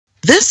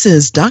This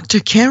is Dr.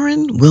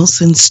 Karen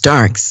Wilson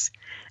Starks,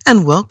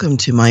 and welcome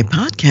to my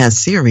podcast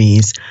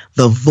series,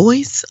 The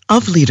Voice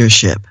of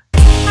Leadership.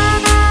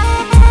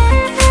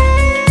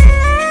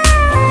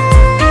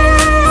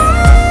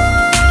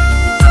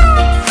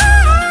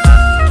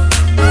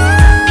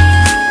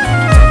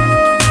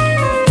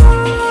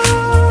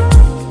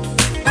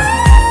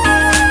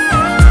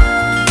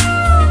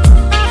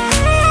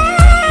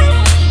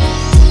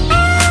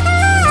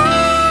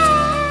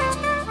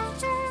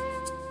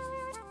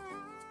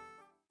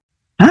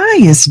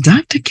 Hi, it's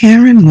Dr.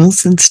 Karen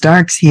Wilson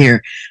Starks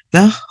here,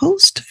 the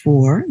host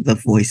for The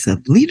Voice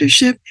of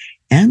Leadership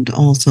and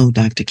also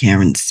Dr.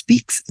 Karen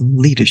Speaks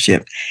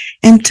Leadership.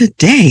 And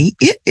today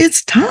it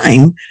is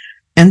time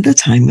and the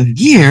time of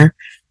year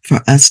for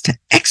us to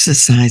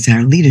exercise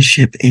our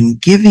leadership in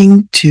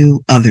giving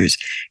to others,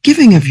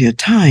 giving of your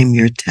time,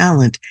 your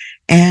talent,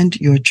 and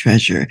your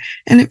treasure.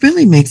 And it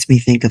really makes me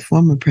think of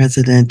former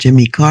President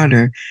Jimmy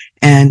Carter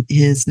and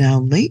his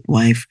now late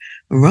wife,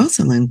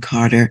 Rosalind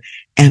Carter,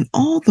 and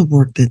all the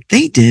work that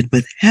they did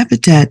with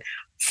Habitat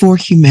for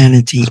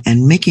Humanity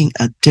and making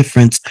a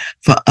difference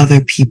for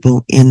other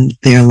people in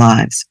their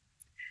lives.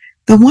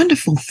 The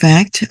wonderful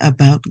fact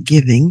about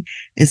giving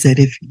is that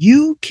if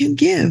you can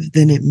give,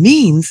 then it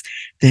means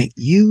that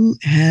you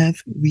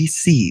have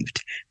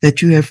received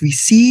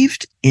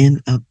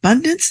in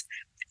abundance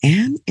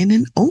and in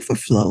an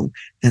overflow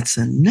that's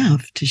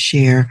enough to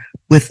share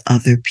with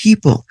other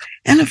people.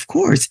 And of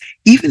course,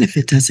 even if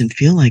it doesn't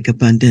feel like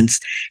abundance,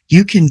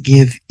 you can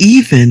give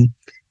even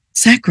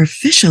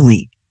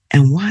sacrificially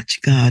and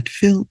watch God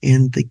fill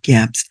in the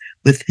gaps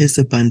with his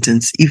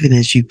abundance, even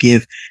as you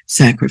give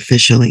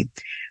sacrificially.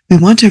 We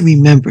want to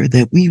remember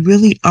that we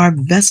really are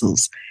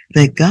vessels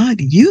that God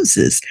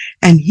uses,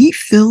 and he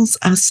fills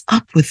us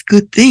up with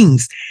good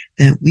things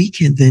that we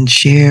can then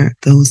share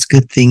those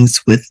good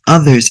things with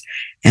others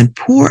and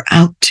pour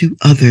out to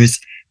others.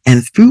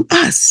 And through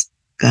us,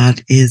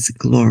 God is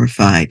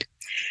glorified.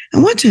 I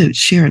want to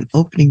share an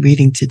opening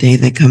reading today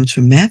that comes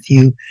from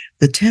Matthew,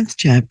 the 10th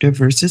chapter,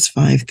 verses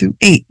 5 through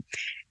 8.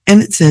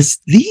 And it says,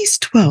 these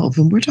 12,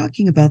 and we're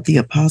talking about the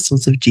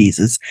apostles of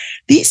Jesus,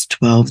 these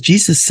 12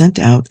 Jesus sent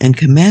out and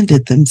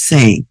commanded them,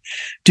 saying,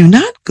 do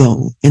not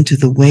go into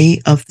the way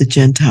of the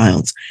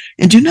Gentiles,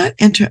 and do not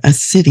enter a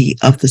city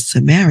of the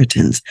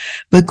Samaritans,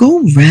 but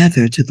go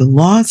rather to the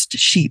lost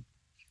sheep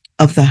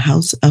of the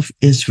house of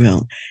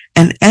Israel.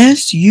 And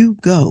as you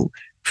go,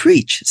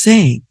 preach,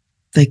 saying,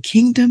 the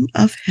kingdom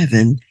of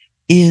heaven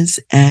is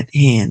at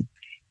hand.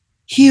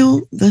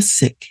 Heal the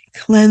sick,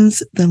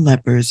 cleanse the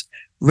lepers,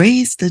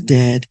 raise the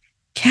dead,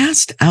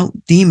 cast out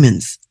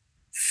demons.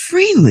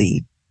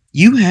 Freely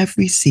you have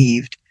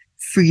received,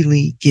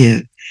 freely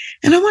give.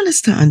 And I want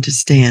us to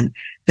understand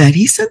that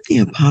he sent the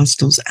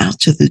apostles out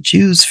to the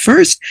Jews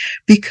first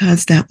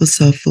because that was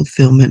a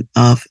fulfillment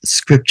of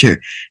scripture,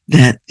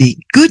 that the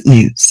good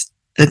news,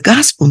 the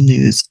gospel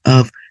news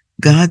of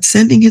God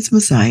sending his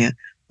Messiah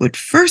would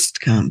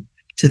first come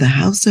to the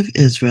house of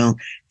Israel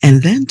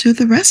and then to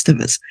the rest of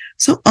us.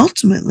 So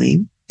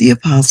ultimately, the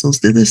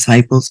apostles, the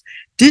disciples,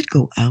 did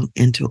go out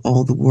into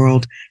all the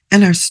world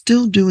and are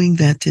still doing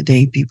that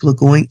today. People are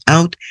going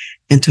out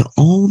into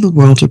all the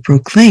world to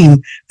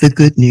proclaim the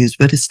good news.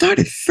 But it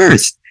started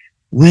first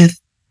with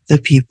the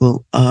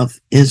people of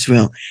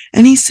Israel.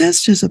 And he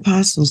says to his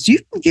apostles,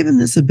 you've been given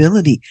this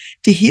ability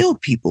to heal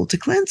people, to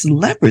cleanse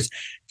lepers.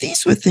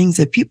 These were things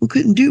that people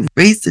couldn't do.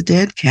 Raise the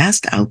dead,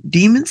 cast out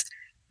demons.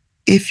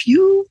 If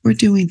you were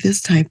doing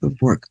this type of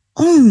work,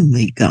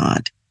 only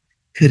God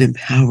could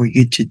empower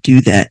you to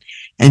do that.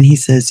 And he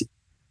says,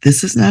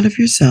 this is not of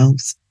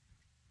yourselves.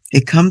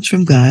 It comes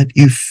from God.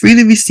 You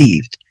freely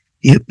received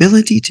the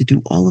ability to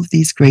do all of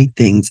these great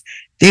things.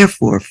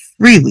 Therefore,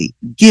 freely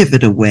give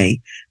it away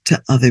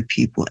to other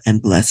people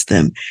and bless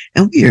them.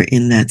 And we are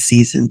in that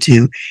season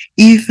too.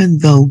 Even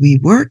though we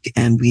work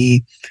and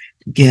we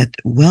get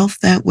wealth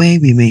that way,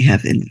 we may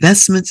have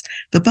investments.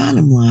 The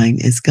bottom line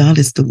is God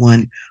is the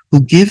one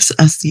who gives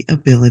us the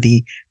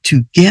ability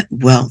to get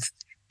wealth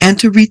and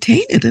to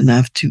retain it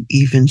enough to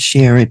even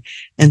share it.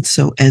 And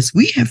so as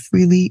we have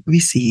freely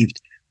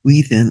received,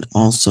 we then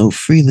also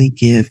freely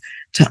give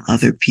to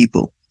other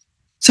people.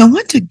 So I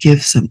want to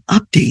give some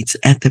updates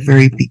at the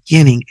very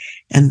beginning.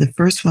 And the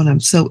first one I'm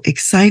so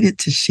excited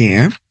to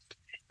share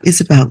is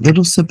about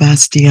little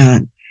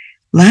Sebastian.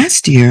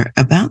 Last year,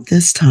 about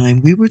this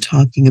time, we were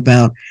talking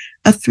about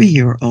a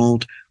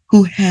 3-year-old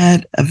who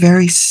had a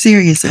very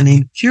serious and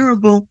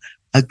incurable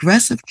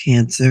aggressive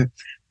cancer,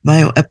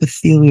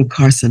 myoepithelial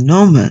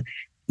carcinoma,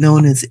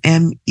 known as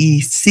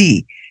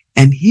MEC.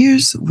 And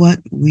here's what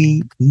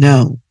we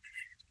know.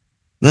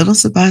 Little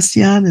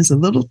Sebastian is a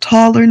little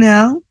taller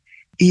now.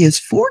 He is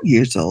 4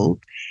 years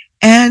old,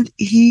 and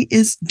he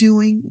is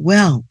doing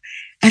well.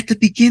 At the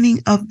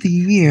beginning of the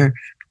year,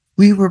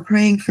 we were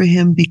praying for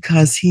him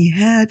because he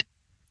had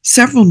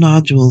several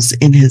nodules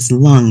in his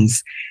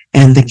lungs,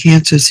 and the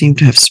cancer seemed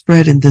to have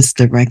spread in this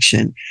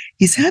direction.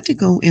 He's had to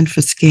go in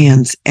for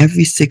scans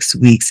every 6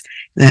 weeks,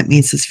 That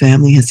means his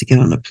family has to get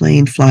on a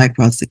plane, fly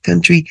across the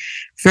country.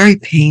 Very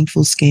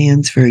painful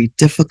scans, very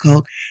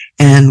difficult.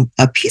 And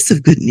a piece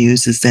of good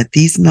news is that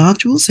these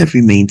nodules have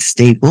remained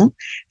stable.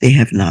 They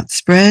have not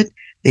spread.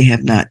 They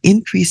have not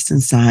increased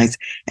in size.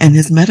 And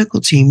his medical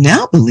team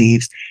now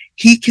believes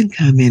he can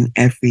come in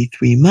every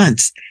 3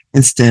 months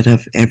instead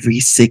of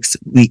every 6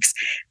 weeks.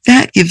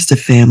 That gives the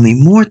family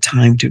more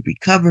time to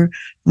recover,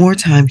 more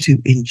time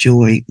to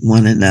enjoy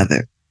one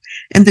another.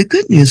 And the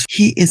good news,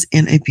 he is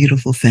in a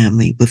beautiful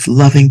family with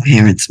loving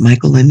parents,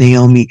 Michael and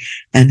Naomi,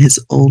 and his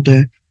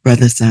older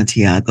brother,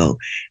 Santiago.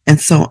 And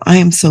so I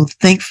am so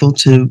thankful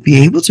to be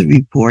able to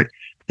report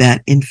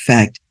that, in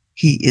fact,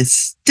 he is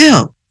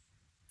still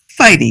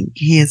fighting.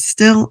 He is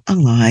still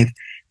alive,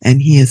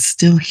 and he is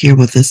still here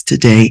with us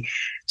today,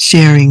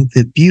 sharing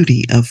the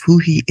beauty of who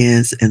he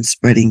is and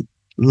spreading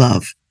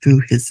love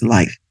through his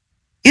life.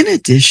 In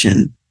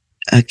addition,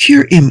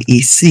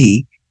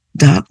 CureMEC.org,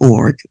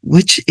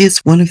 which is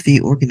one of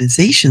the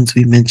organizations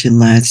we mentioned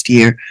last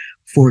year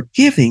for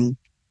giving,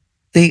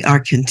 they are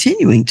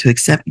continuing to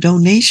accept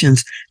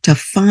donations to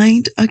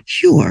find a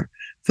cure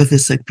for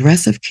this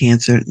aggressive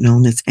cancer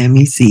known as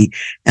MEC,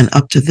 and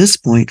up to this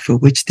point for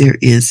which there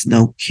is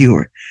no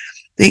cure.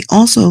 They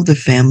also, the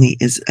family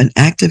is an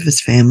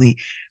activist family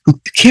who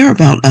care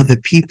about other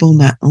people,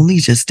 not only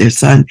just their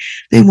son.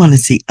 They want to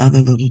see other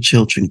little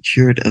children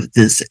cured of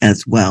this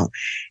as well.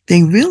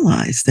 They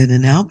realized that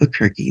in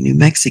Albuquerque, New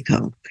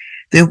Mexico,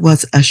 there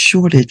was a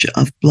shortage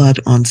of blood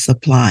on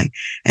supply,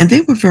 and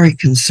they were very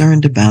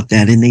concerned about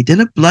that. And they did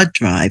a blood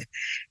drive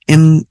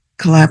in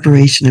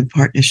collaboration and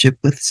partnership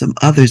with some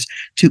others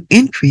to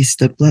increase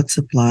the blood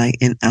supply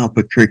in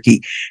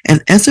Albuquerque.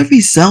 And as a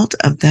result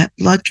of that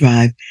blood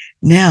drive,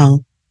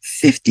 now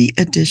 50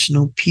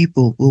 additional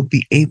people will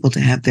be able to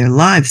have their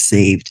lives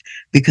saved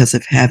because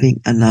of having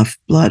enough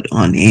blood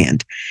on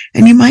hand.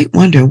 And you might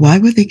wonder, why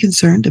were they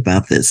concerned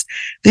about this?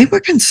 They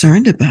were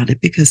concerned about it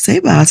because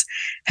Sebas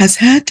has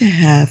had to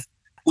have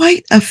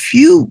quite a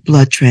few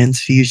blood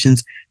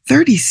transfusions,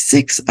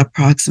 36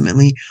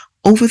 approximately,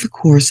 over the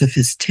course of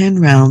his 10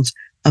 rounds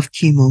of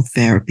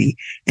chemotherapy.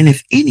 And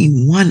if any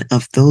one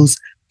of those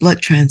blood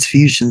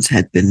transfusions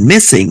had been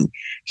missing,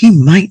 he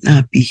might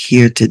not be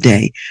here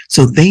today.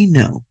 So they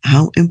know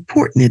how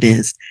important it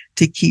is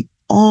to keep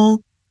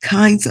all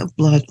kinds of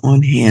blood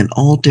on hand,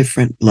 all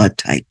different blood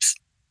types.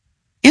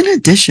 In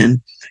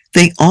addition,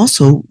 they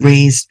also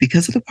raised,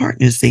 because of the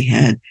partners they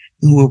had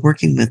who were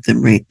working with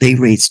them, they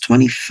raised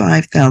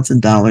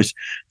 $25,000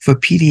 for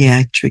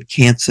pediatric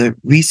cancer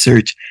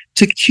research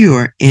to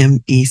cure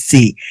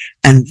MEC.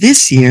 And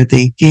this year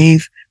they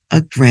gave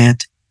a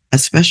grant, a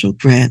special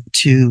grant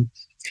to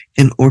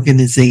an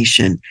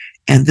organization.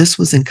 And this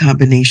was in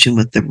combination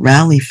with the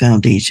Rally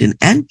Foundation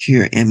and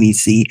Cure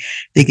MEC.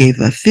 They gave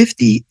a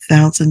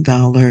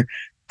 $50,000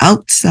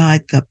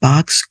 outside the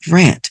box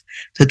grant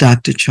to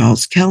Dr.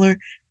 Charles Keller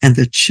and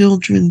the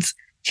Children's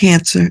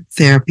Cancer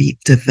Therapy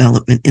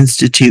Development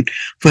Institute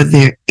for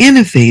their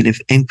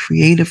innovative and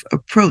creative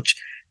approach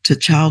to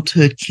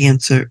childhood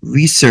cancer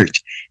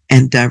research,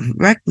 and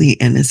directly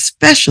and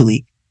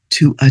especially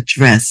to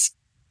address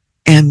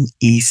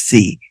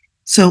MEC.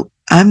 So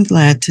I'm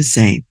glad to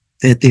say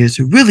that there's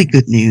really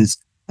good news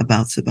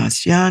about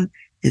Sebastian,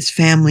 his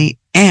family,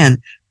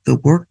 and the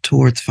work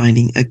towards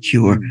finding a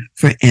cure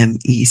for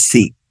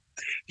MEC.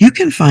 You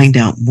can find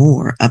out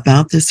more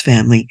about this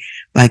family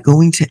by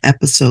going to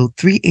episode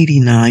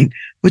 389,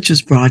 which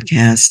was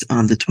broadcast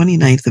on the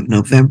 29th of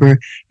November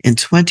in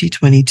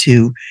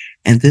 2022.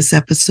 And this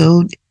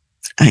episode,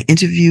 I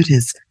interviewed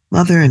his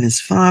mother and his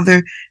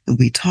father, and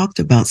we talked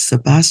about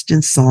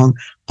Sebastian's song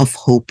of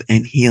hope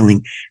and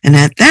healing. And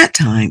at that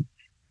time,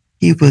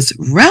 he was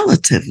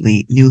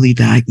relatively newly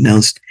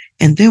diagnosed,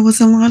 and there was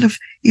a lot of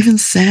even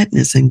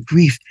sadness and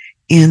grief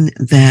in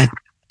that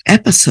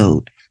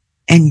episode.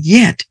 And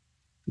yet,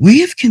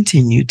 we have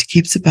continued to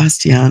keep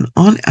Sebastian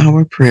on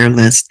our prayer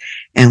list,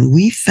 and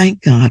we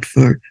thank God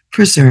for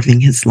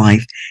preserving his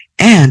life.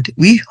 And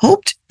we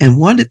hoped and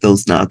wanted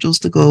those nodules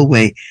to go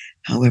away.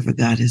 However,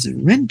 God has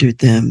rendered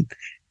them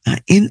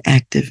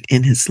inactive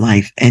in his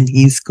life, and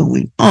he's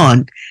going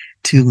on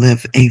to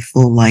live a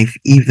full life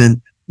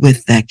even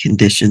with that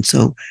condition.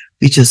 So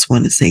we just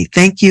want to say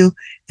thank you,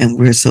 and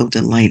we're so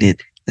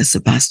delighted that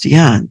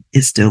Sebastian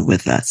is still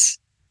with us.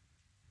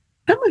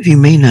 Some of you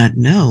may not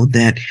know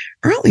that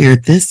earlier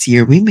this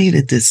year, we made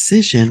a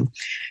decision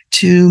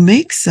to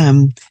make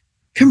some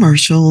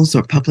commercials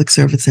or public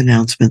service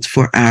announcements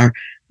for our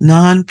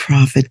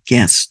nonprofit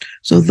guests.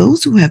 So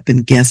those who have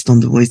been guests on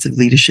The Voice of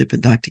Leadership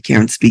and Dr.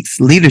 Karen Speaks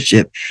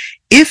Leadership,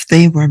 if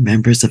they were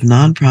members of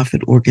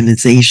nonprofit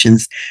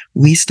organizations,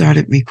 we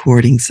started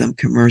recording some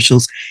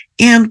commercials,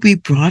 and we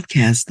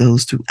broadcast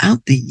those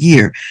throughout the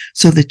year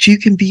so that you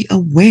can be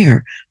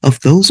aware of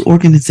those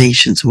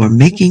organizations who are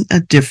making a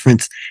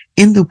difference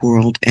in the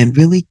world and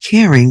really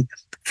caring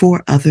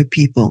for other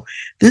people.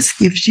 This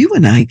gives you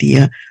an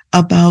idea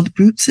about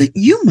groups that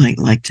you might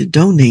like to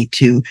donate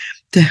to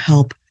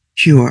help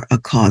cure a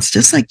cause,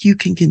 just like you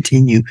can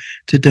continue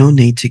to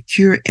donate to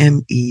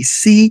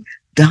CureMEC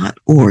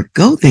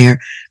Go there,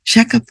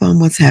 check up on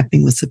what's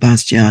happening with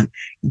Sebastian,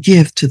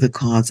 give to the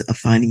cause of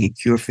finding a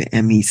cure for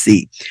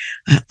MEC.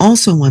 I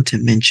also want to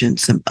mention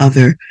some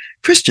other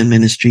Christian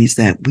ministries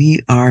that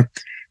we are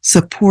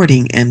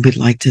supporting and would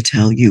like to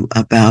tell you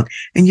about,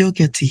 and you'll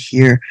get to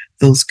hear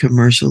those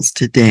commercials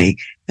today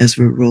as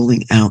we're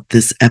rolling out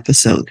this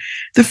episode.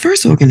 The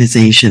first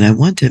organization I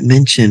want to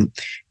mention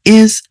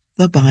is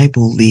the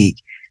Bible League.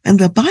 And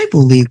the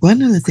Bible League,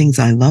 one of the things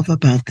I love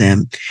about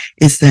them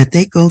is that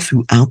they go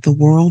throughout the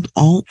world,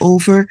 all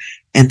over,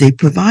 and they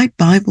provide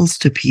Bibles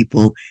to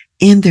people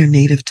in their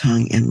native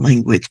tongue and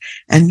language.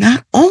 And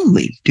not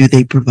only do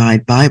they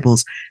provide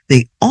Bibles,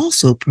 they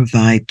also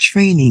provide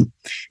training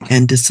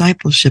and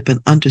discipleship and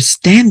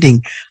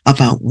understanding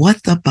about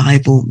what the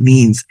Bible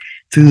means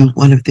through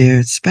one of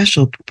their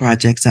special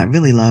projects I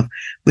really love,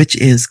 which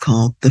is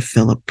called the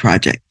Philip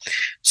Project.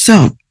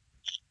 So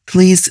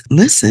please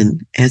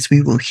listen as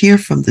we will hear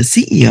from the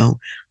CEO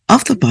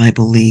of the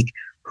Bible League,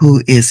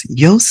 who is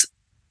Jos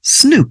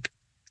Snoep,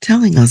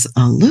 telling us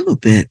a little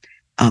bit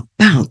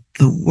about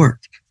the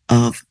work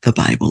of the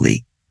Bible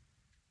League.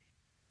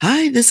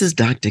 Hi, this is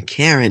Dr.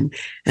 Karen,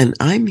 and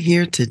I'm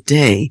here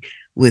today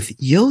with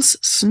Jos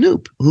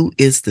Snoep, who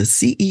is the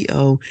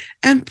CEO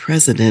and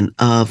president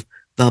of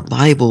the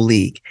Bible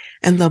League.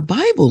 And the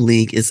Bible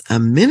League is a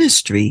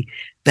ministry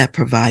that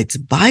provides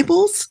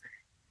Bibles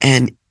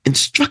and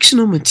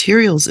instructional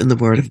materials in the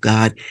Word of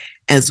God,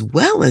 as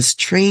well as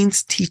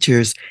trains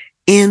teachers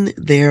in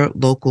their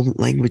local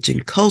language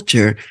and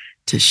culture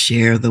to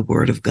share the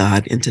Word of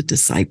God and to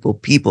disciple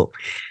people.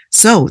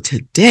 So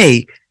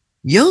today,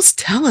 Jos,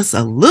 tell us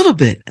a little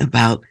bit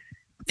about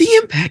the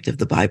impact of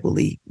the Bible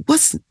League.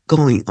 What's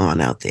going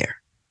on out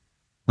there?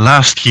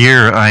 Last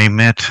year, I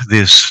met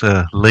this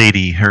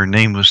lady. Her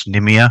name was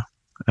Nimia.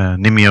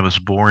 Nimia was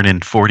born in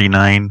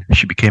 1949.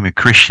 She became a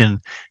Christian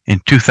in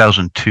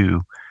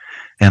 2002.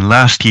 And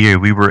last year,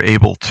 we were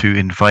able to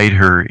invite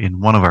her in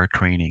one of our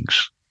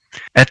trainings.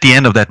 At the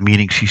end of that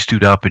meeting, she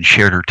stood up and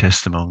shared her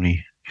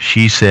testimony.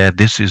 She said,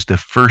 "This is the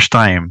first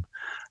time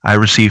I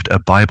received a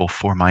Bible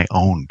for my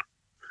own,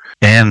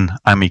 and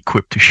I'm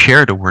equipped to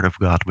share the Word of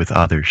God with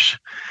others."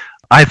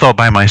 I thought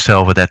by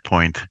myself at that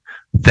point,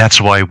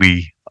 that's why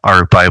we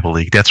are a Bible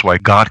League. That's why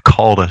God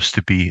called us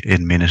to be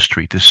in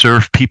ministry, to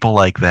serve people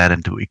like that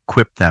and to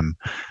equip them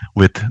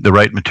with the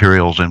right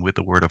materials and with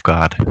the Word of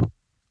God.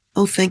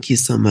 Oh, thank you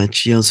so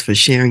much, Jos, for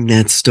sharing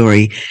that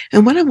story.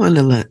 And what I want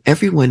to let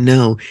everyone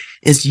know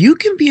is you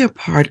can be a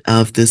part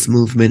of this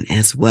movement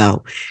as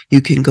well.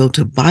 You can go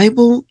to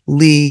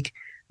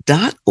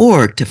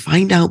BibleLeague.org to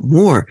find out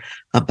more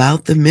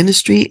about the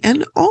ministry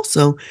and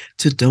also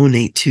to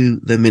donate to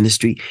the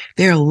ministry.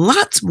 There are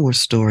lots more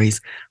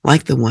stories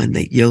like the one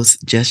that Jos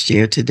just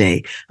shared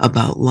today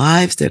about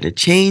lives that are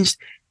changed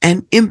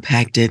and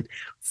impacted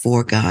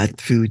for God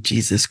through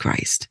Jesus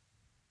Christ.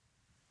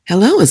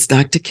 Hello, it's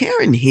Dr.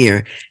 Karen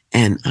here,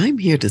 and I'm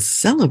here to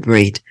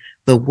celebrate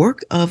the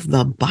work of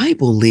the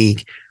Bible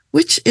League,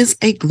 which is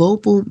a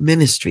global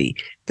ministry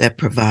that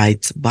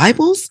provides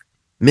Bibles,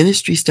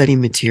 ministry study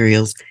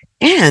materials,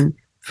 and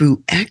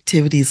through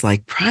activities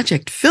like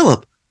Project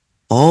Philip,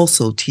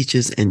 also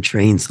teaches and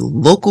trains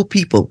local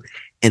people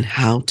in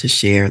how to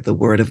share the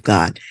Word of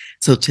God.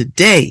 So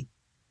today,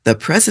 the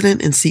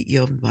president and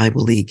CEO of the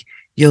Bible League,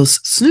 Jos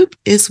Snoep,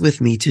 is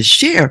with me to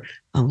share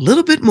a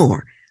little bit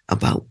more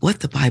about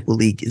what the Bible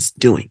League is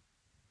doing.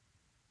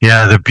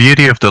 Yeah, the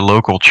beauty of the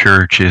local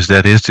church is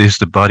that it is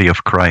the body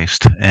of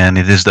Christ, and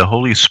it is the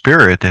Holy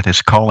Spirit that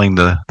is calling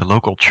the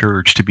local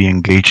church to be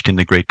engaged in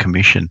the Great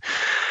Commission.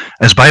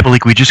 As Bible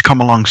League, we just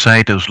come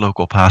alongside those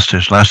local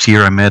pastors. Last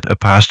year, I met a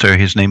pastor,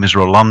 his name is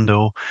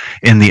Rolando,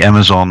 in the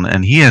Amazon,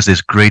 and he has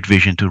this great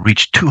vision to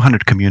reach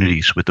 200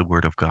 communities with the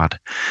Word of God.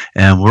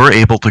 And we're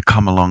able to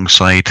come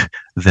alongside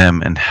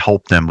them and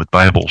help them with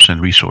Bibles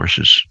and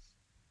resources.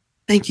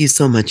 Thank you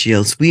so much,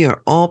 Jos. We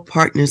are all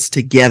partners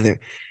together.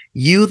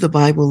 You, the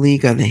Bible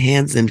League, are the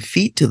hands and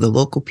feet to the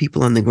local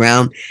people on the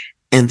ground,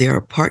 and there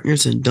are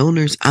partners and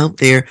donors out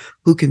there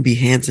who can be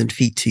hands and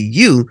feet to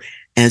you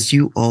as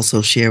you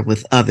also share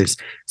with others.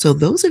 So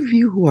those of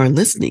you who are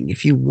listening,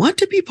 if you want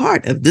to be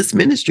part of this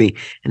ministry,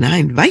 and I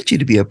invite you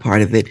to be a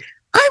part of it,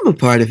 I'm a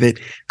part of it,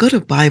 go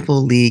to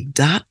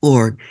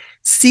BibleLeague.org,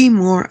 see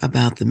more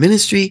about the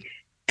ministry,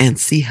 and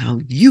see how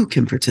you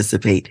can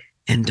participate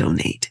and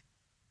donate.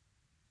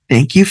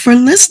 Thank you for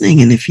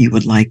listening. And if you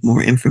would like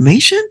more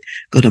information,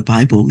 go to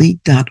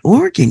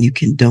BibleLeague.org and you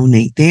can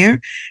donate there.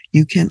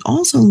 You can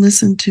also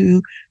listen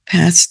to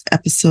past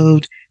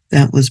episode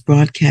that was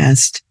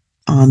broadcast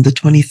on the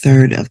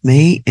 23rd of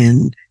May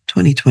in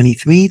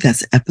 2023.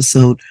 That's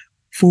episode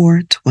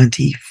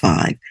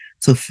 425.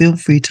 So feel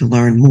free to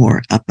learn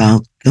more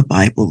about the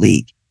Bible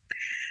League.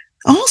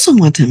 I also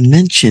want to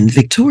mention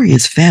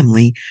Victoria's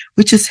Family,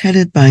 which is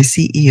headed by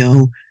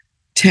CEO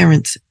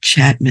Terrence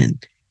Chapman.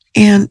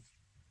 And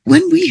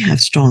when we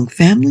have strong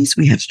families,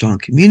 we have strong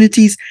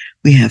communities,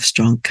 we have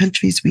strong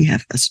countries, we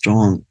have a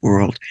strong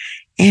world.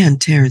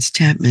 And Terrence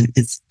Chapman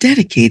is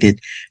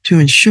dedicated to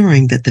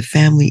ensuring that the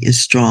family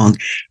is strong.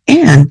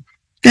 And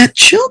that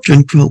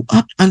children grow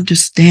up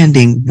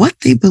understanding what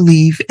they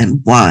believe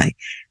and why,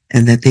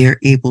 and that they are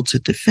able to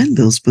defend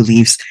those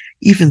beliefs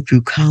even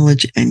through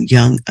college and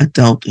young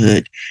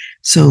adulthood.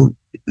 So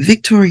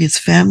Victoria's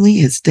Family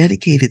has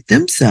dedicated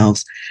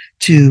themselves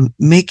to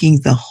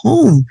making the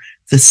home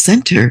the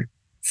center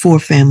for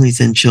families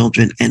and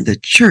children, and the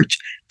church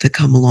to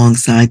come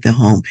alongside the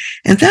home.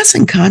 And that's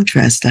in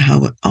contrast to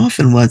how it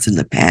often was in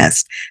the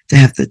past, to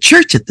have the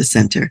church at the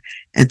center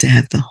and to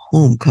have the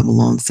home come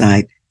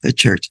alongside the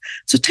church.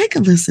 So take a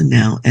listen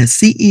now as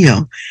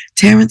CEO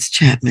Terrence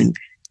Chapman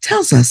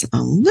tells us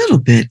a little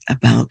bit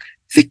about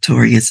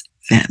Victoria's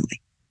Family.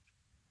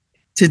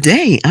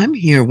 Today, I'm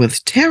here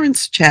with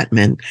Terrence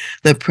Chapman,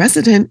 the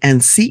president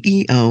and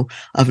CEO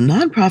of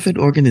nonprofit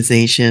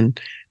organization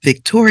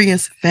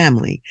Victoria's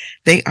Family.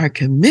 They are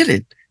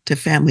committed to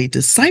family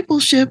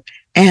discipleship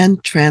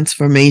and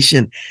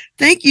transformation.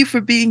 Thank you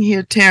for being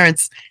here,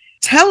 Terrence.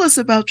 Tell us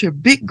about your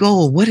big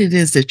goal, what it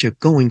is that you're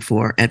going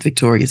for at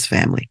Victoria's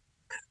Family.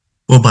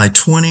 Well, by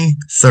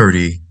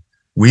 2030,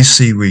 we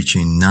see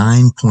reaching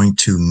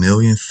 9.2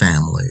 million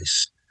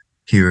families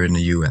here in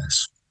the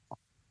U.S.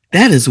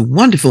 That is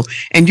wonderful.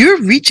 And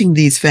you're reaching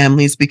these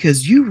families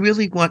because you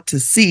really want to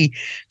see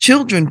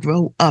children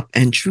grow up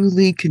and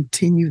truly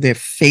continue their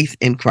faith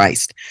in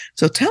Christ.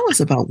 So tell us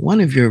about one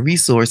of your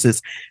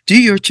resources, Do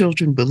Your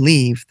Children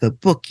Believe, the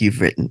book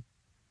you've written?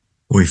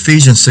 Well,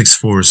 Ephesians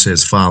 6:4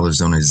 says, fathers,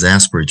 don't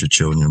exasperate your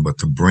children, but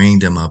to bring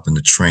them up in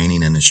the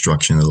training and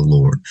instruction of the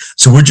Lord.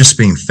 So we're just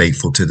being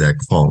faithful to that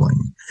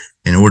calling.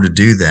 In order to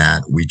do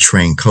that, we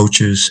train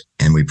coaches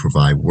and we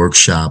provide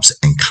workshops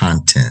and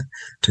content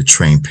to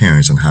train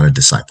parents on how to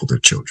disciple their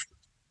children.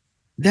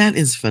 That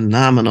is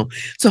phenomenal.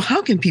 So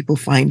how can people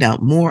find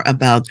out more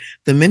about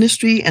the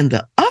ministry and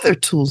the other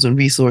tools and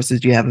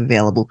resources you have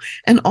available,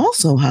 and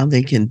also how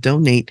they can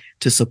donate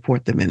to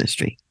support the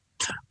ministry?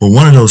 Well,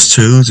 one of those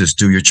tools is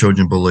Do Your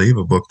Children Believe,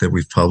 a book that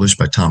we've published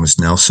by Thomas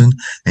Nelson,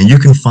 and you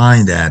can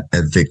find that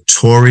at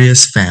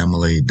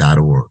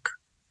victoriousfamily.org.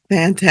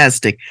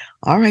 Fantastic.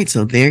 All right,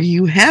 so there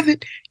you have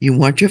it. You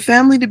want your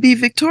family to be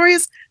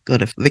victorious? Go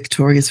to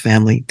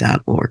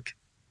victoriousfamily.org.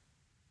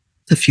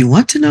 If you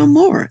want to know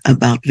more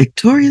about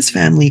Victoria's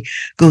Family,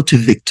 go to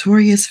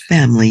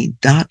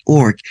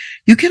victoriousfamily.org.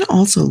 You can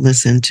also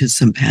listen to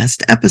some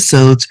past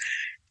episodes,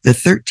 the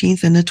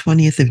 13th and the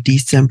 20th of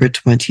December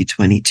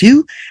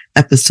 2022,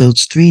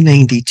 episodes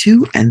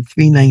 392 and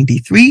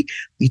 393.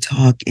 We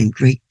talk in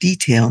great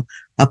detail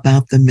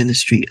about the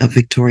ministry of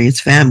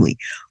Victoria's Family.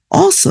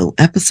 Also,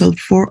 episode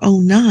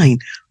 409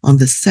 on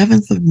the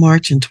 7th of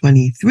March in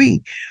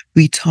 23,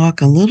 we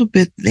talk a little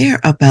bit there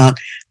about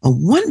a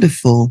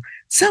wonderful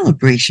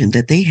celebration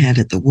that they had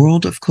at the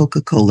World of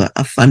Coca-Cola,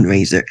 a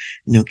fundraiser.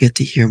 And you'll get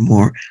to hear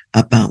more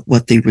about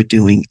what they were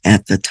doing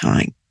at the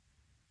time.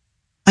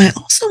 I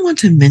also want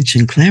to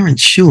mention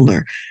Clarence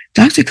Schuler.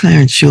 Dr.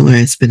 Clarence Schuler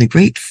has been a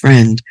great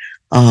friend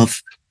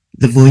of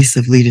the Voice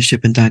of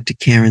Leadership and Dr.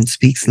 Karen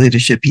Speaks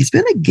Leadership. He's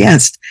been a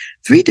guest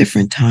 3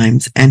 different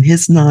times, and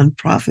his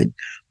nonprofit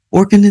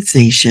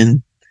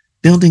organization,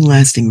 Building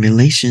Lasting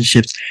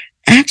Relationships,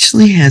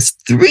 actually has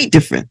 3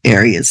 different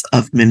areas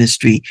of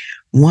ministry.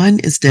 One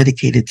is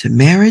dedicated to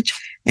marriage,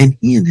 and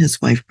he and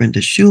his wife,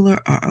 Brenda Schuler,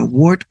 are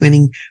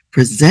award-winning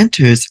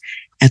presenters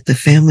at the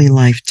Family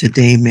Life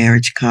Today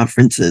marriage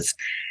conferences.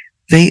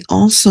 They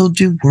also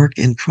do work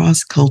in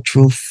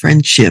cross-cultural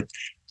friendship,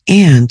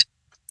 and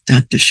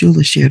Dr.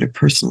 Schuler shared a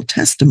personal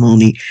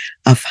testimony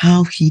of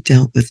how he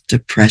dealt with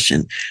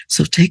depression.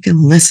 So take a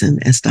listen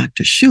as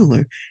Dr.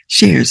 Schuler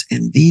shares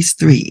in these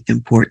 3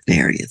 important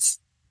areas.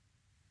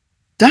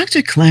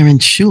 Dr.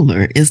 Clarence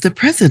Schuler is the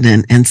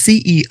president and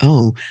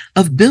CEO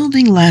of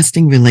Building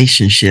Lasting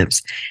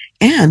Relationships,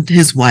 and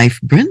his wife,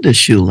 Brenda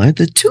Schuler,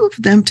 the 2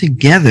 of them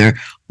together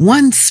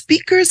won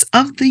Speakers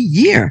of the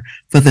Year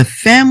for the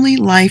Family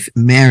Life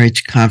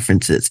Marriage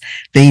Conferences.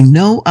 They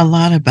know a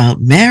lot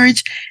about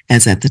marriage,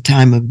 as at the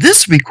time of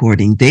this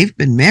recording, they've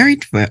been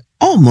married for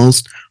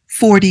almost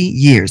 40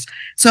 years.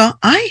 So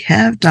I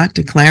have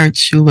Dr. Clarence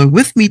Schuler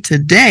with me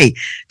today.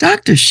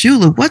 Dr.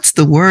 Schuler, what's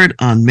the word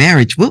on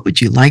marriage? What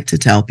would you like to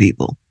tell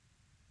people?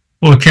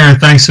 Well, Karen,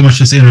 thanks so much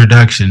for this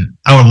introduction.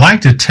 I would like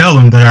to tell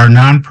them that our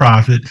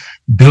nonprofit,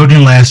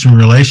 Building Lasting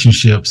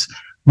Relationships,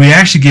 we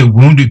actually get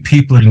wounded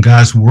people in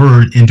God's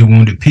word into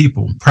wounded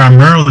people,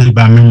 primarily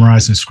by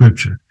memorizing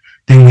scripture.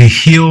 Then we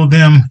heal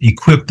them,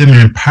 equip them, and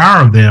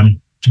empower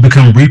them to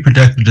become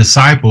reproductive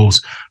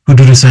disciples who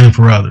do the same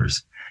for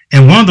others.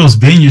 And one of those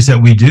venues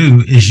that we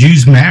do is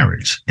use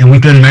marriage. And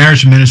we've done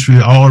marriage ministry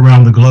all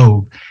around the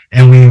globe.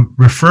 And we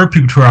refer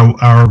people to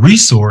our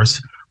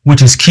resource,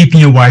 which is Keeping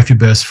Your Wife Your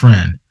Best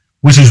Friend,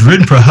 which is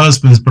written for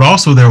husbands, but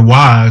also their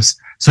wives,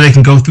 so they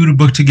can go through the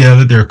book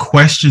together. There are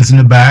questions in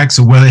the back,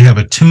 so whether they have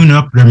a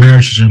tune-up, their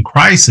marriage is in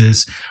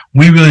crisis,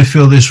 we really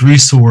feel this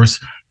resource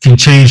can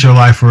change their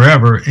life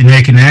forever, and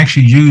they can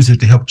actually use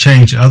it to help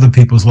change other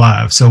people's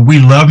lives. So we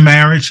love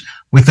marriage.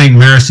 We think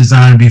marriage is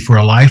designed to be for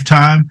a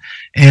lifetime,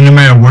 and no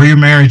matter where your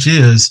marriage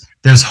is,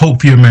 there's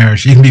hope for your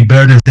marriage. It can be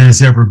better than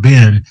it's ever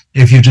been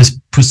if you just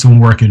put some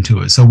work into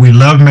it. So we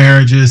love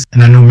marriages,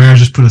 and I know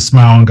marriages put a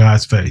smile on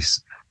God's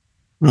face.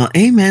 Well,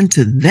 amen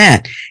to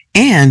that.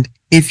 And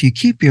if you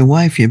keep your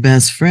wife your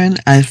best friend,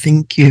 I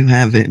think you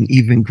have an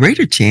even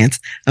greater chance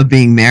of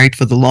being married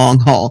for the long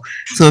haul.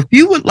 So if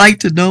you would like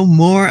to know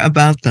more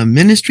about the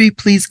ministry,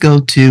 please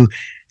go to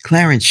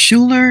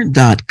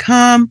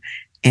clarenceschuler.com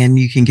and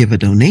you can give a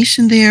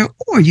donation there,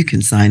 or you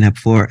can sign up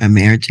for a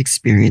marriage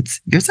experience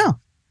yourself.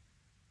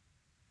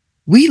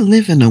 We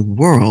live in a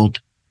world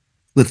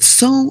with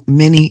so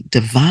many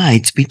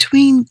divides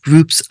between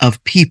groups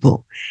of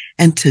people.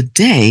 And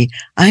today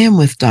I am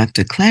with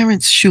Dr.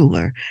 Clarence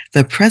Schuler,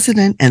 the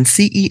president and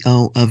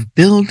CEO of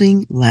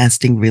Building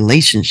Lasting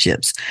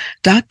Relationships.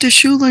 Dr.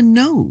 Schuler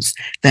knows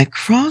that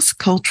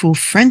cross-cultural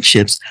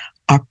friendships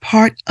are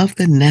part of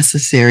the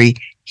necessary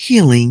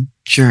healing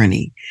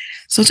journey.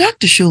 So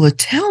Dr. Schuler,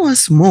 tell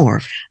us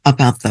more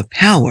about the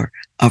power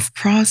of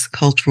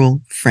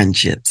cross-cultural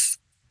friendships.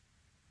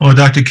 Well,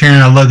 Dr.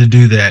 Karen, I'd love to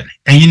do that.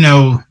 And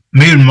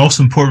maybe the most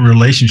important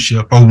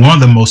relationship, or one of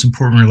the most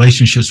important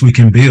relationships we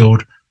can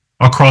build,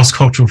 are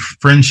cross-cultural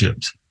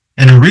friendships.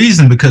 And the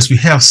reason, because we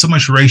have so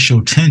much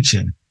racial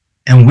tension.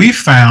 And we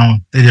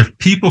found that if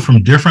people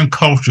from different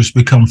cultures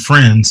become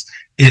friends,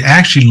 it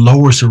actually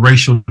lowers the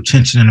racial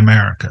tension in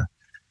America.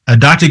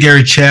 Dr.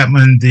 Gary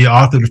Chapman, the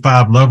author of the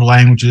 5 Love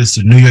Languages,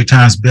 the New York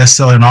Times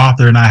bestselling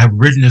author, and I have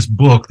written this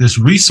book, this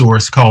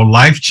resource called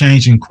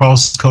Life-Changing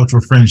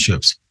Cross-Cultural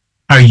Friendships,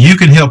 how you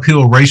can help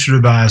heal racial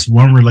divides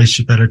one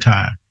relationship at a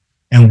time.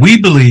 And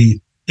we believe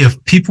if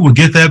people would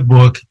get that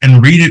book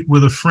and read it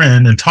with a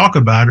friend and talk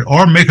about it,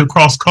 or make a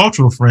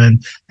cross-cultural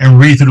friend and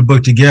read through the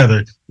book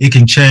together, it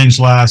can change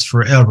lives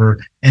forever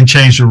and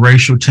change the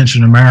racial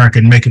tension in America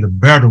and make it a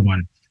better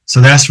one. So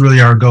that's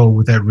really our goal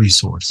with that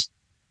resource.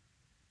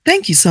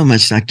 Thank you so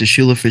much, Dr.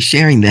 Schuler, for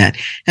sharing that.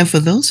 And for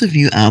those of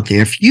you out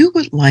there, if you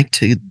would like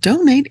to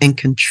donate and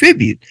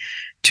contribute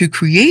to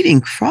creating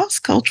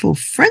cross-cultural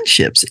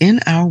friendships in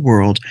our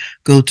world,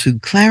 go to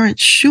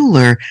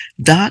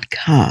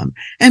clarenceschuler.com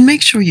and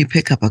make sure you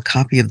pick up a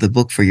copy of the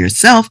book for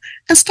yourself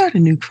and start a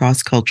new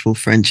cross-cultural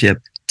friendship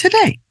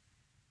today.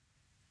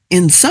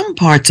 In some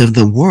parts of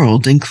the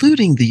world,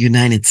 including the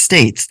United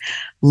States,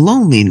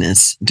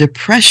 loneliness,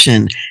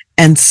 depression,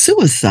 and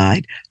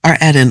suicide are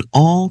at an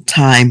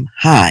all-time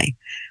high.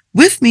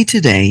 With me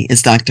today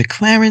is Dr.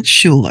 Clarence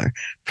Schuler,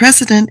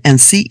 President and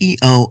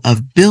CEO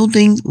of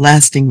Building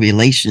Lasting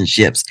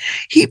Relationships.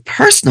 He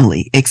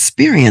personally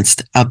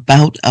experienced a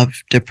bout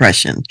of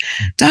depression.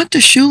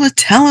 Dr. Schuler,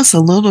 tell us a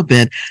little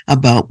bit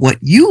about what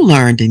you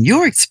learned in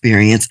your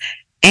experience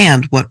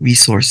and what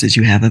resources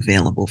you have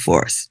available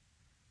for us.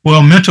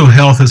 Well, mental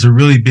health is a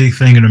really big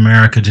thing in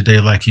America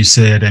today, like you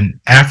said, and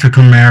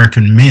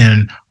African-American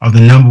men are the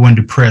 #1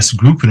 depressed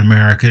group in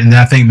America, and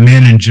I think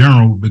men in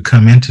general would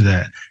come into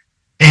that.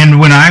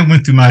 And when I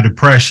went through my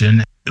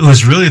depression, it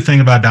was really a thing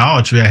of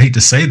idolatry. I hate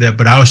to say that,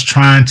 but I was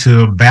trying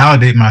to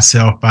validate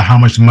myself by how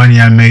much money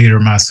I made or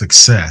my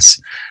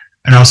success.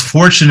 And I was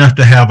fortunate enough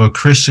to have a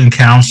Christian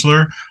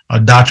counselor,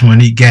 Dr.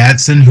 Monique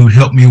Gadsden, who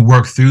helped me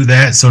work through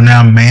that. So now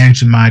I'm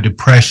managing my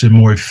depression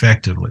more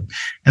effectively.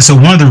 And so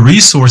one of the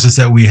resources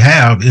that we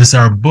have is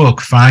our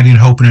book, Finding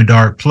Hope in a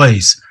Dark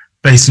Place,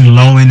 Facing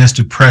Loneliness,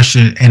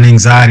 Depression, and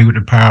Anxiety with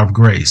the Power of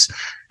Grace.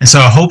 And so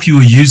I hope you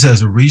will use it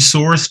as a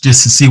resource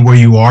just to see where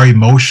you are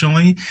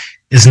emotionally.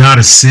 It's not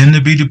a sin to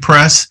be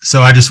depressed.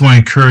 So I just want to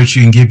encourage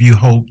you and give you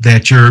hope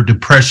that your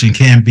depression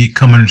can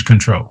come under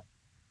control.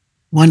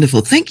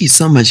 Wonderful. Thank you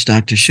so much,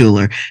 Dr.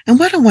 Schuler. And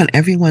what I want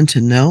everyone to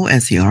know,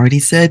 as he already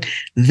said,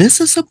 this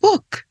is a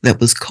book that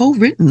was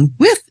co-written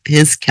with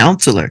his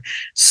counselor.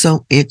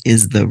 So it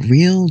is the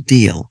real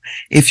deal.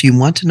 If you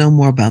want to know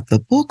more about the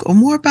book or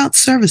more about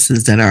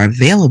services that are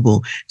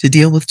available to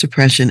deal with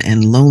depression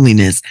and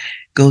loneliness,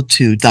 go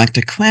to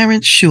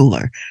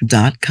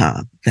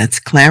drclarenceschuler.com. That's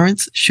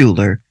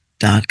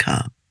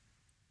clarenceschuler.com.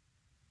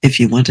 If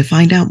you want to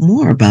find out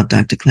more about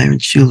Dr.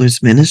 Clarence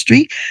Schuler's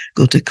ministry,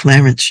 go to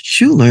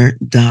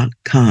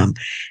clarenceschuler.com.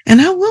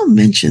 And I will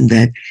mention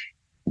that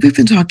we've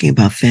been talking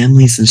about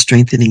families and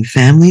strengthening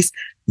families.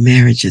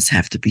 Marriages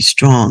have to be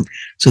strong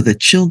so that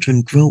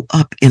children grow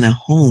up in a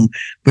home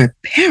where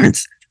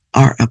parents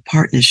are a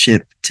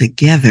partnership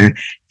together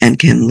and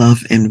can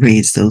love and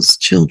raise those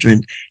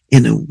children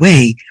in a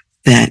way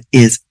that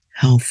is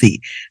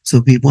healthy.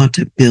 So we want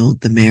to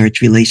build the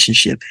marriage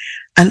relationship.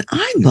 And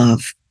I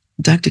love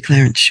Dr.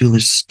 Clarence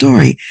Schuler's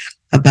story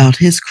about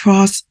his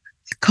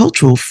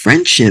cross-cultural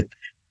friendship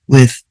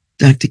with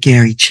Dr.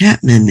 Gary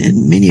Chapman,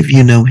 and many of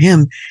you know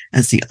him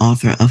as the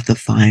author of the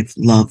 5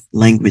 Love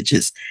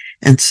Languages.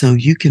 And so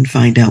you can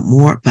find out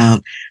more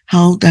about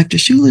how Dr.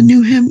 Schuler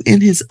knew him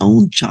in his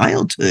own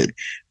childhood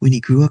when he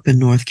grew up in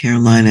North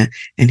Carolina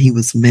and he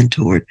was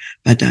mentored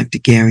by Dr.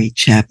 Gary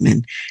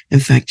Chapman. In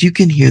fact, you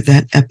can hear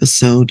that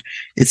episode.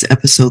 It's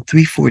episode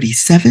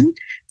 347.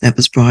 That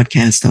was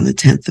broadcast on the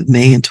 10th of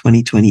May in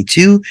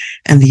 2022.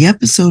 And the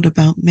episode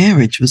about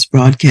marriage was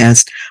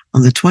broadcast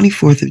on the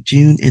 24th of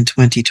June in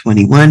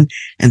 2021.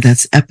 And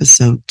that's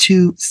episode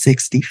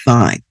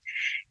 265.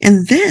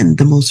 And then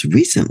the most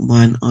recent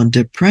one on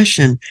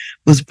depression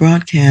was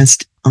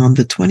broadcast on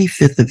the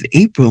 25th of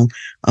April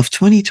of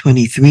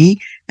 2023,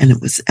 and it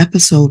was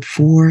episode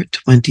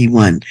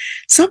 421.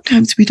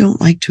 Sometimes we don't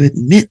like to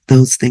admit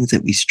those things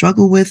that we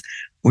struggle with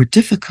or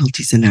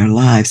difficulties in our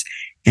lives.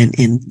 And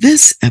in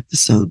this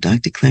episode,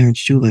 Dr. Clarence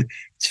Schuler,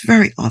 it's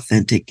very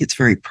authentic, it's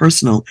very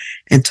personal,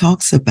 and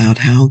talks about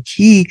how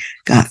he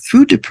got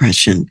through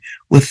depression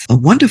with a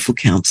wonderful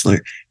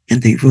counselor,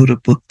 and they wrote a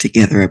book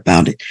together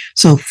about it.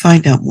 So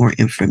find out more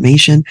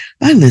information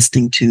by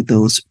listening to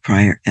those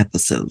prior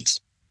episodes.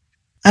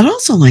 I'd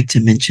also like to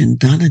mention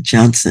Donna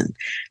Johnson.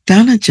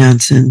 Donna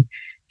Johnson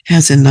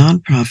has a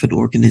nonprofit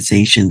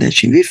organization that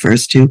she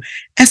refers to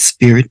as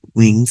Spirit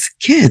Wings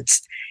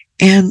Kids.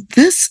 And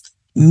this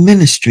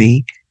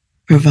ministry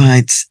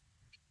provides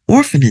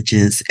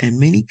orphanages in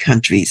many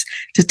countries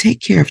to take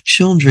care of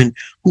children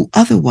who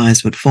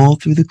otherwise would fall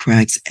through the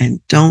cracks and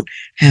don't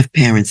have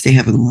parents. They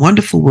have a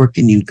wonderful work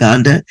in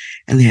Uganda,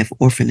 and they have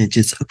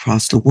orphanages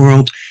across the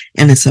world.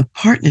 And it's a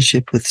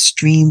partnership with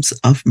Streams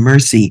of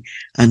Mercy,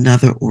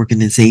 another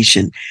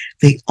organization.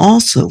 They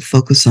also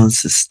focus on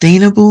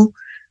sustainable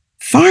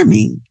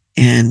farming,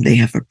 and they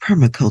have a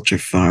permaculture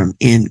farm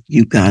in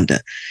Uganda.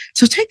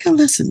 So take a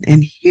listen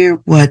and hear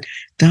what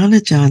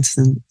Donna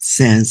Johnson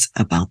says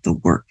about the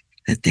work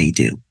that they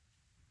do.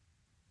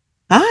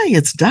 Hi,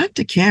 it's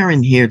Dr.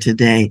 Karen here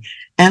today,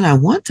 and I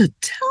want to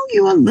tell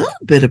you a little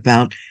bit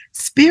about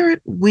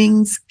Spirit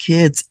Wings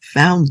Kids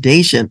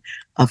Foundation,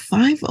 a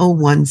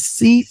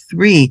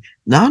 501c3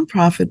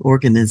 nonprofit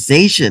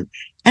organization,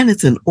 and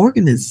it's an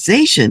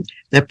organization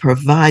that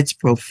provides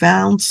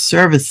profound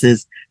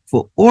services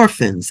for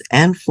orphans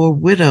and for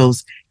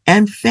widows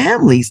and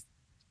families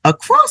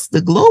across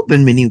the globe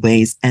in many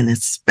ways, and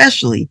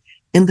especially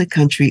in the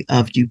country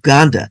of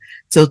Uganda.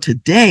 So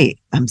today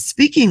I'm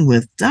speaking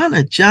with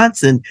Donna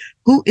Johnson,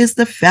 who is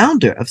the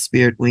founder of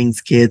Spirit Wings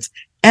Kids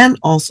and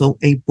also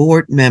a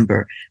board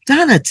member.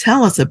 Donna,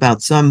 tell us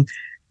about some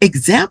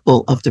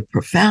example of the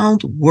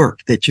profound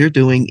work that you're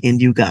doing in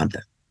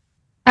Uganda.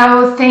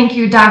 Oh, thank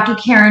you, Dr.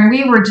 Karen.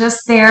 We were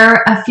just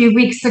there a few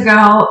weeks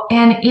ago,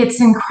 and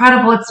it's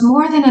incredible. It's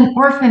more than an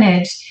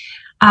orphanage.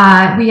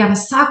 We have a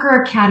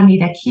soccer academy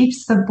that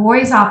keeps the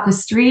boys off the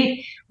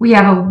street. We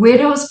have a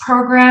widows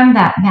program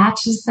that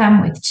matches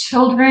them with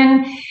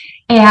children.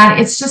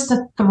 And it's just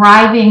a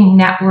thriving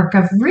network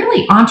of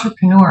really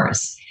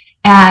entrepreneurs.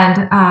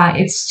 And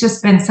it's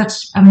just been such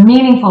a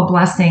meaningful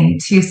blessing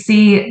to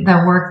see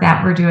the work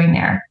that we're doing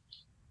there.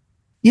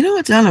 You know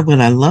what, Donna,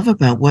 what I love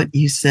about what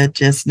you said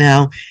just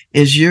now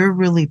is you're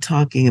really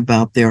talking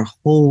about their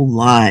whole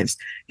lives.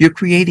 You're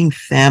creating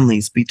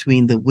families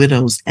between the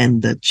widows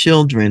and the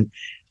children.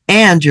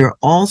 And you're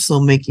also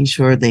making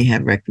sure they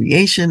have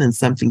recreation and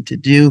something to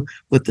do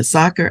with the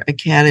soccer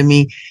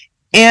academy.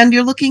 And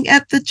you're looking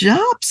at the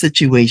job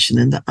situation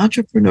and the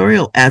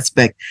entrepreneurial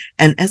aspect.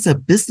 And as a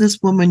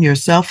businesswoman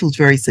yourself who's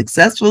very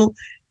successful,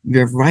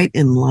 you're right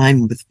in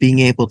line with being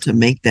able to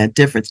make that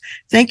difference.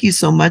 Thank you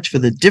so much for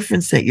the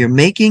difference that you're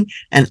making.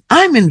 And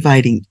I'm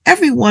inviting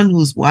everyone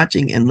who's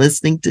watching and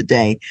listening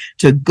today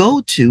to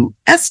go to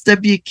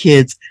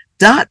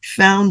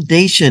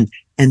swkids.foundation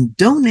and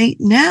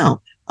donate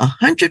now.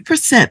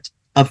 100%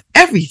 of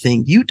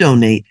everything you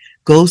donate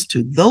goes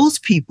to those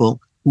people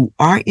who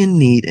are in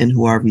need and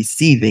who are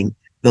receiving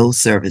those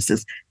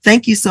services.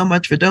 Thank you so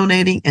much for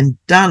donating. And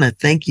Donna,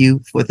 thank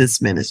you for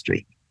this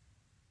ministry.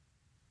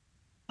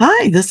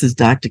 Hi, this is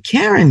Dr.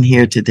 Karen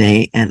here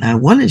today, and I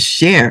want to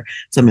share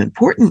some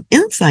important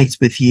insights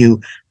with you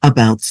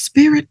about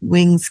Spirit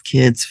Wings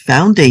Kids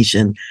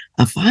Foundation,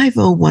 a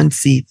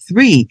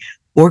 501c3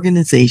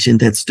 organization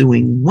that's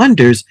doing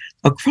wonders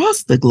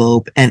across the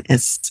globe and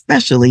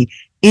especially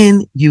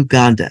in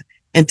Uganda.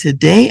 And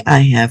today I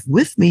have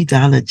with me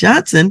Donna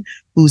Johnson,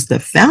 who's the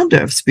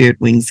founder of Spirit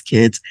Wings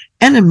Kids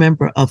and a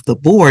member of the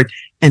board.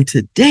 And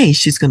today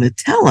she's going to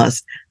tell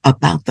us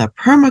about the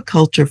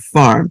permaculture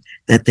farm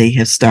that they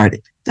have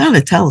started. Donna,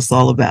 tell us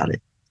all about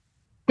it.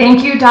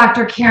 Thank you,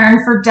 Dr.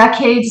 Karen. For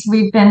decades,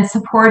 we've been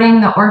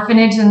supporting the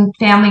Orphanage and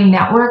Family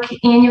Network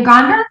in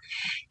Uganda.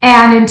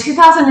 And in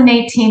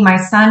 2018, my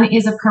son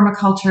is a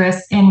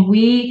permaculturist, and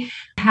we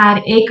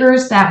had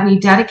acres that we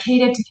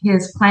dedicated to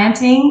his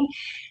planting.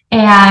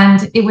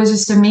 And it was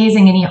just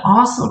amazing. And he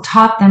also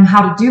taught them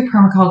how to do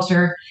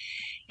permaculture.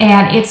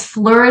 And it's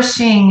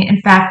flourishing.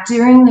 In fact,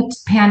 during the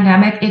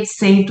pandemic, it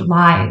saved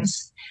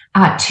lives.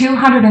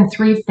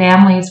 203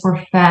 families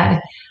were fed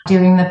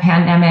during the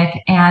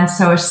pandemic. And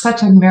so it's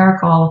such a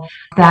miracle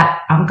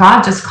that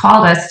God just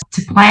called us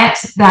to plant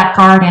that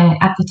garden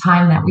at the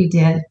time that we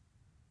did.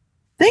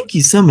 Thank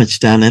you so much,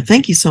 Donna.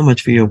 Thank you so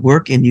much for your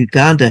work in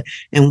Uganda.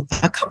 And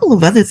a couple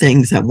of other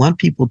things I want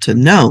people to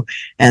know.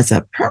 As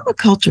a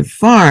permaculture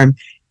farm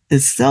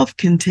is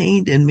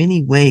self-contained in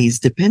many ways,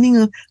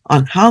 depending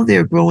on how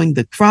they're growing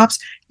the crops.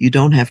 You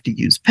don't have to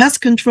use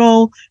pest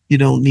control. You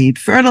don't need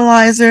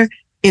fertilizer.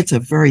 It's a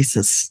very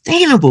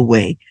sustainable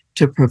way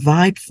to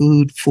provide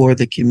food for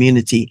the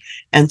community.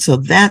 And so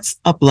that's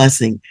a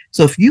blessing.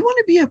 So if you want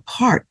to be a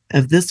part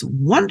of this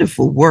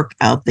wonderful work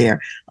out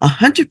there,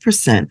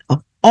 100%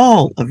 of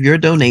all of your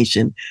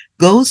donation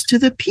goes to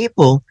the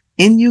people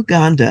in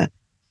Uganda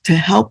to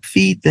help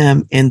feed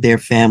them and their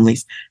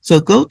families. So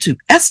go to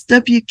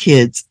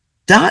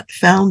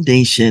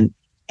swkids.foundation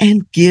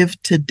and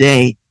give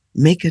today.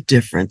 Make a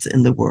difference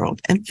in the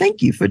world. And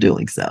thank you for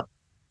doing so.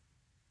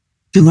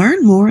 To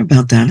learn more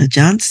about Donna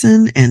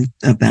Johnson and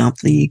about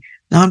the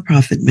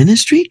nonprofit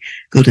ministry,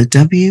 go to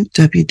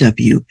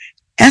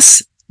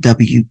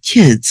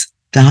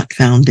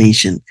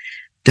www.swkids.foundation,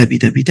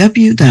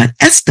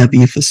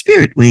 www.sw for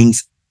Spirit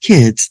Wings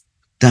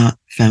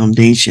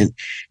Kids.foundation.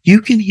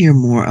 You can hear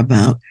more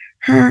about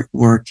her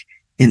work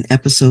in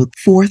episode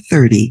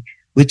 430,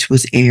 which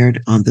was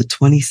aired on the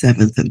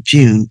 27th of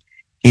June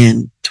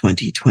in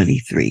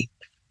 2023.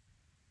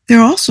 There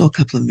are also a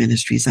couple of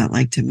ministries I'd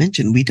like to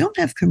mention. We don't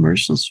have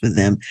commercials for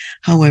them.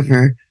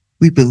 However,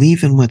 we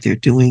believe in what they're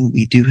doing.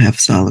 We do have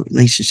solid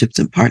relationships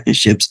and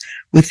partnerships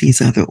with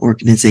these other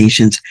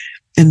organizations.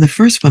 And the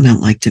first one I'd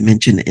like to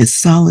mention is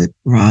Solid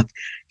Rock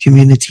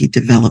Community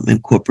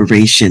Development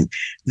Corporation.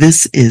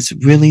 This is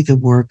really the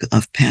work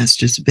of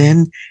Pastors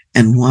Ben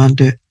and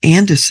Wanda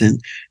Anderson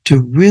to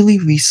really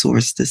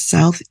resource the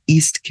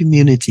Southeast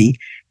community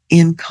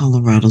in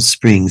Colorado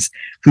Springs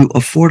through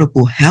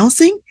affordable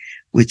housing,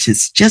 which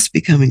is just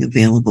becoming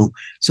available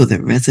so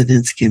that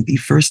residents can be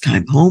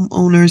first-time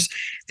homeowners.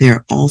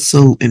 They're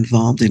also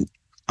involved in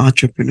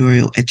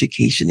entrepreneurial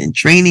education and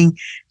training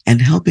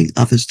and helping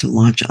others to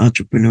launch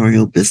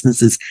entrepreneurial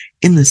businesses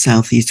in the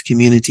Southeast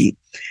community.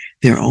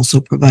 They're also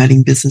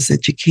providing business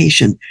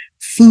education,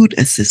 food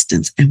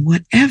assistance, and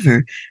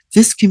whatever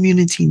this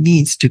community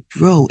needs to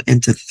grow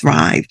and to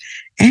thrive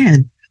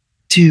and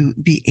to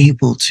be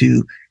able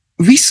to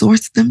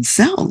resource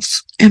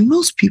themselves. And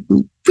most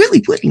people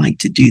really would like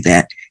to do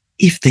that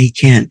if they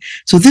can.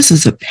 So this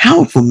is a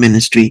powerful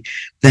ministry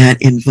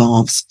that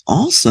involves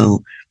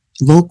also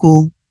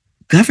local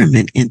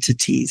government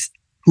entities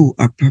who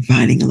are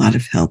providing a lot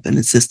of help and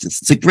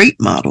assistance. It's a great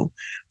model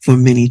for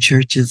many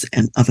churches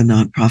and other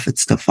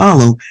nonprofits to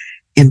follow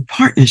in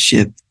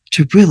partnership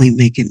to really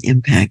make an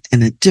impact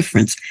and a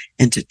difference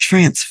and to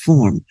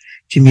transform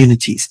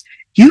communities.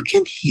 You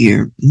can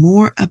hear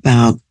more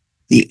about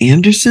the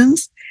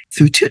Andersons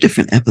through two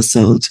different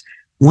episodes.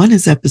 One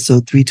is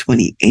episode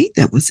 328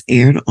 that was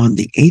aired on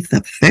the 8th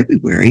of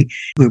February,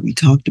 where we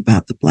talked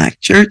about the Black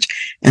church,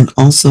 and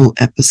also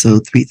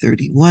episode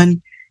 331,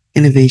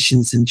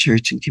 Innovations in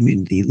Church and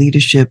Community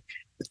Leadership,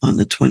 on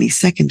the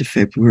 22nd of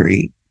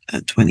February,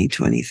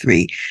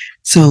 2023.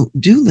 So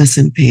do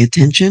listen, pay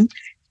attention,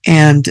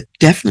 and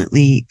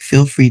definitely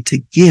feel free to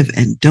give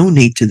and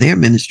donate to their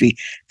ministry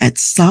at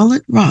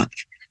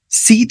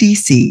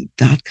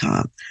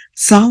solidrockcdc.com.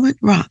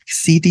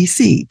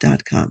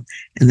 solidrockcdc.com,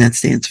 and that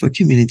stands for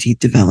Community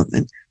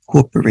Development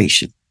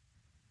Corporation.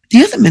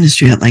 The other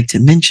ministry I'd like to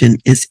mention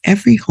is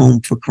Every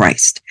Home for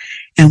Christ.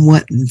 And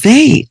what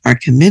they are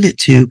committed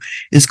to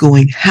is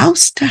going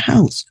house to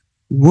house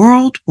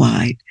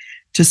worldwide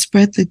to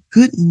spread the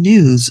good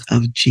news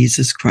of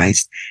Jesus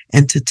Christ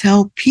and to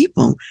tell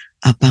people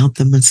about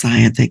the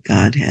Messiah that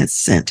God has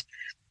sent.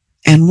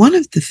 And one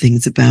of the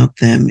things about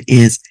them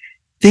is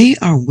they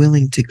are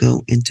willing to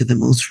go into the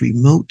most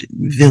remote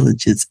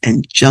villages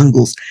and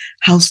jungles,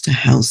 house to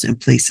house, in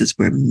places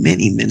where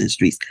many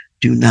ministries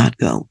do not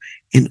go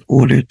in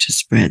order to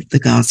spread the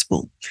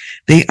gospel.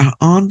 They are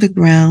on the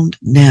ground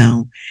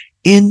now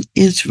in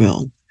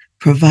Israel,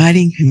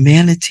 providing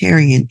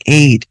humanitarian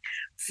aid,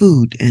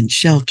 food and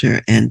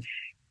shelter and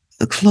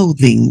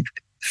clothing,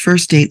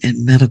 first aid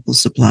and medical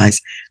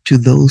supplies to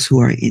those who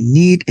are in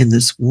need in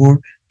this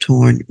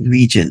war-torn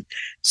region.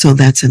 So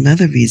that's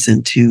another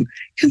reason to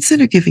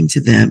consider giving to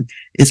them,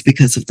 is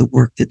because of the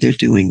work that they're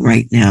doing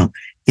right now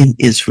in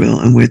Israel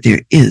and where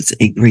there is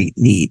a great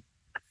need.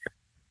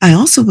 I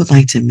also would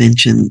like to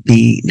mention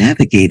the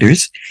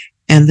Navigators.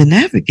 And the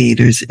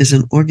Navigators is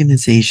an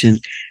organization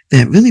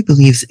that really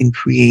believes in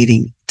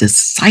creating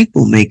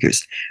disciple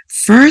makers.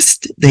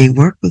 First, they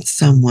work with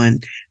someone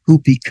who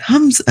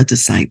becomes a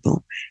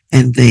disciple,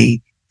 and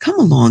they come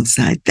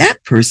alongside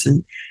that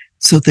person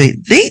so they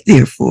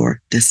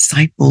therefore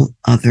disciple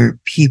other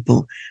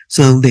people.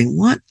 So they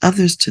want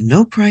others to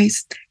know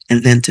Christ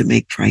and then to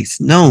make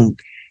Christ known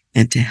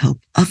and to help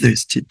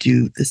others to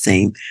do the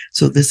same.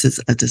 So this is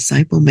a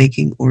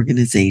disciple-making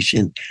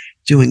organization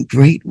doing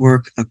great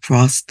work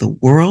across the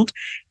world.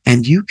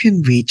 And you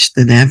can reach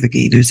the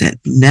Navigators at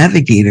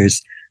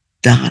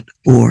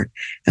navigators.org.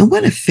 And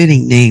what a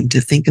fitting name to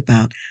think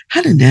about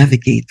how to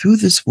navigate through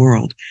this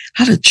world,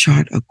 how to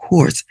chart a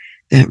course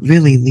that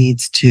really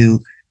leads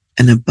to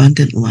an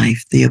abundant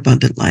life, the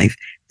abundant life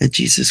that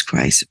Jesus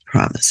Christ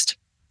promised.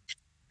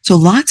 So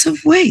lots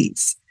of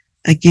ways,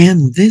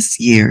 again, this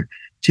year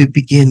to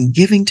begin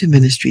giving to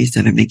ministries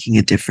that are making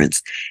a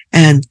difference.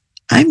 And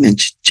I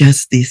mentioned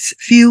just these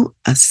few,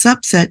 a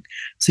subset,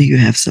 so you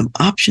have some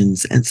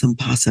options and some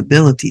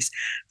possibilities.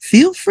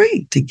 Feel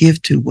free to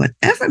give to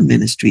whatever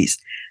ministries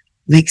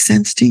make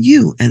sense to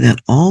you and that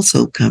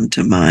also come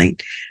to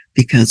mind,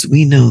 because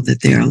we know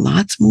that there are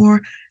lots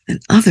more than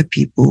other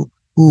people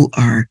who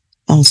are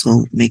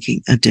also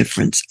making a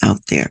difference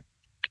out there.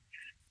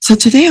 So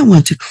today I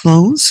want to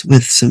close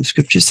with some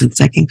scriptures in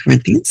 2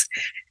 Corinthians.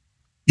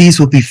 These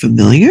will be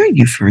familiar.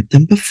 You've heard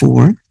them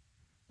before.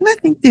 And I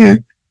think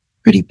they're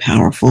pretty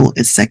powerful.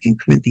 It's 2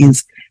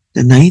 Corinthians,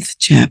 the 9th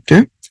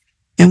chapter.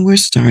 And we're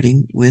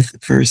starting with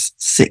verse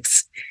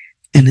 6.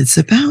 And it's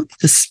about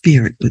the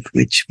spirit with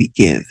which we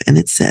give. And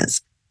it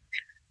says,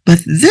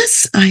 "But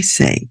this I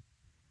say,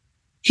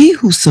 he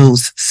who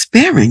sows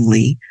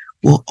sparingly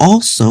will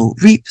also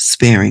reap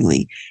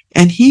sparingly,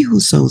 and he who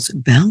sows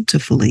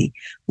bountifully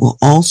will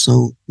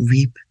also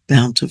reap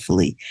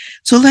bountifully.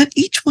 So let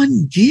each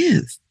one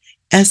give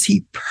as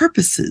he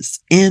purposes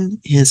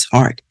in his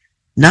heart,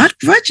 not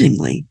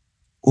grudgingly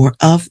or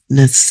of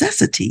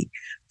necessity,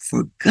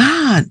 for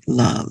God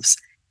loves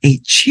a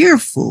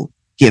cheerful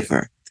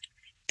giver.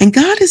 And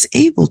God is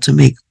able to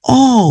make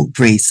all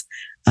grace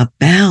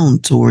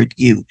abound toward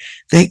you,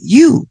 that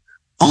you,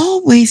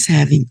 always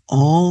having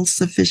all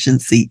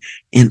sufficiency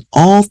in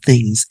all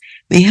things,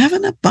 may have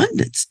an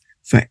abundance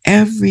for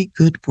every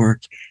good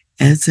work,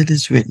 as it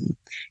is written,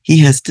 He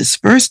has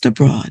dispersed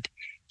abroad,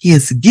 He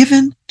has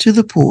given to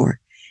the poor,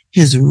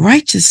 His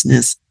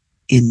righteousness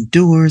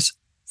endures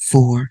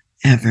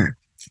forever."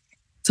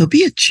 So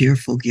be a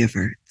cheerful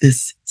giver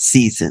this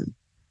season.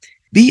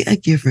 Be a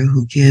giver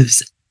who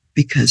gives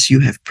because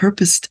you have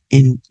purposed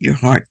in your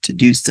heart to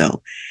do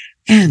so,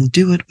 and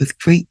do it with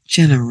great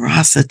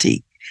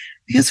generosity,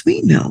 because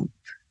we know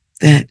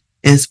that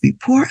as we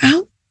pour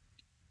out,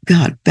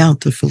 God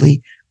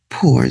bountifully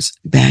pours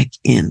back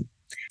in.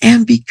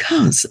 And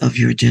because of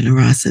your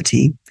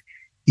generosity,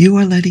 you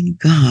are letting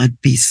God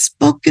be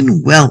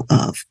spoken well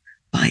of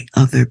by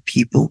other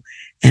people,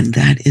 and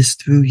that is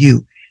through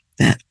you,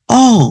 that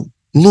all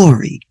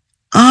glory,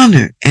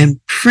 honor, and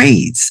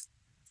praise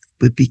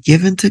would be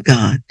given to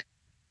God,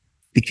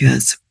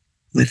 because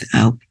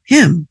without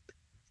Him,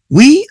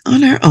 we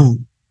on our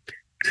own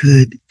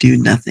could do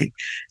nothing.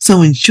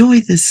 So enjoy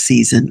this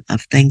season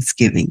of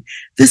Thanksgiving,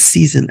 this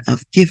season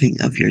of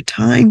giving of your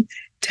time,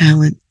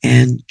 talent,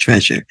 and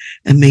treasure.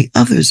 And may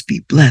others be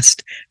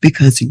blessed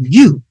because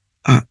you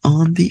are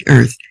on the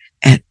earth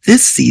at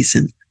this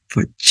season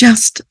for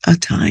just a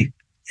time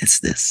as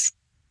this.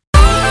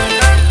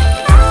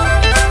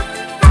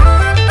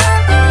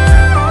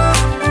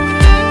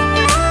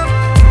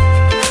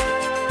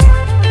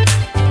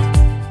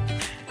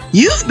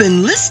 You've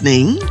been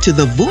listening to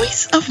The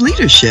Voice of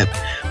Leadership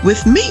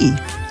with me,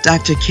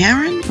 Dr.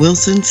 Karen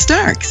Wilson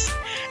Starks.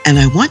 And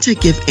I want to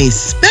give a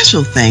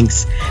special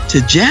thanks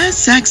to jazz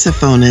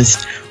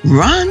saxophonist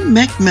Ron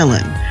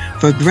McMillan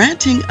for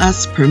granting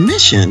us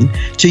permission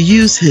to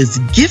use his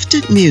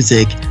gifted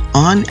music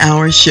on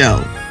our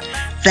show.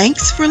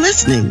 Thanks for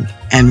listening,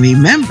 and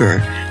remember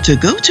to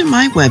go to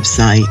my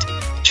website,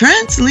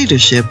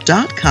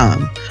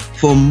 transleadership.com,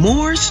 for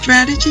more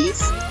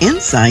strategies,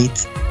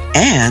 insights,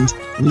 and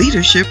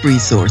leadership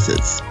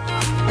resources.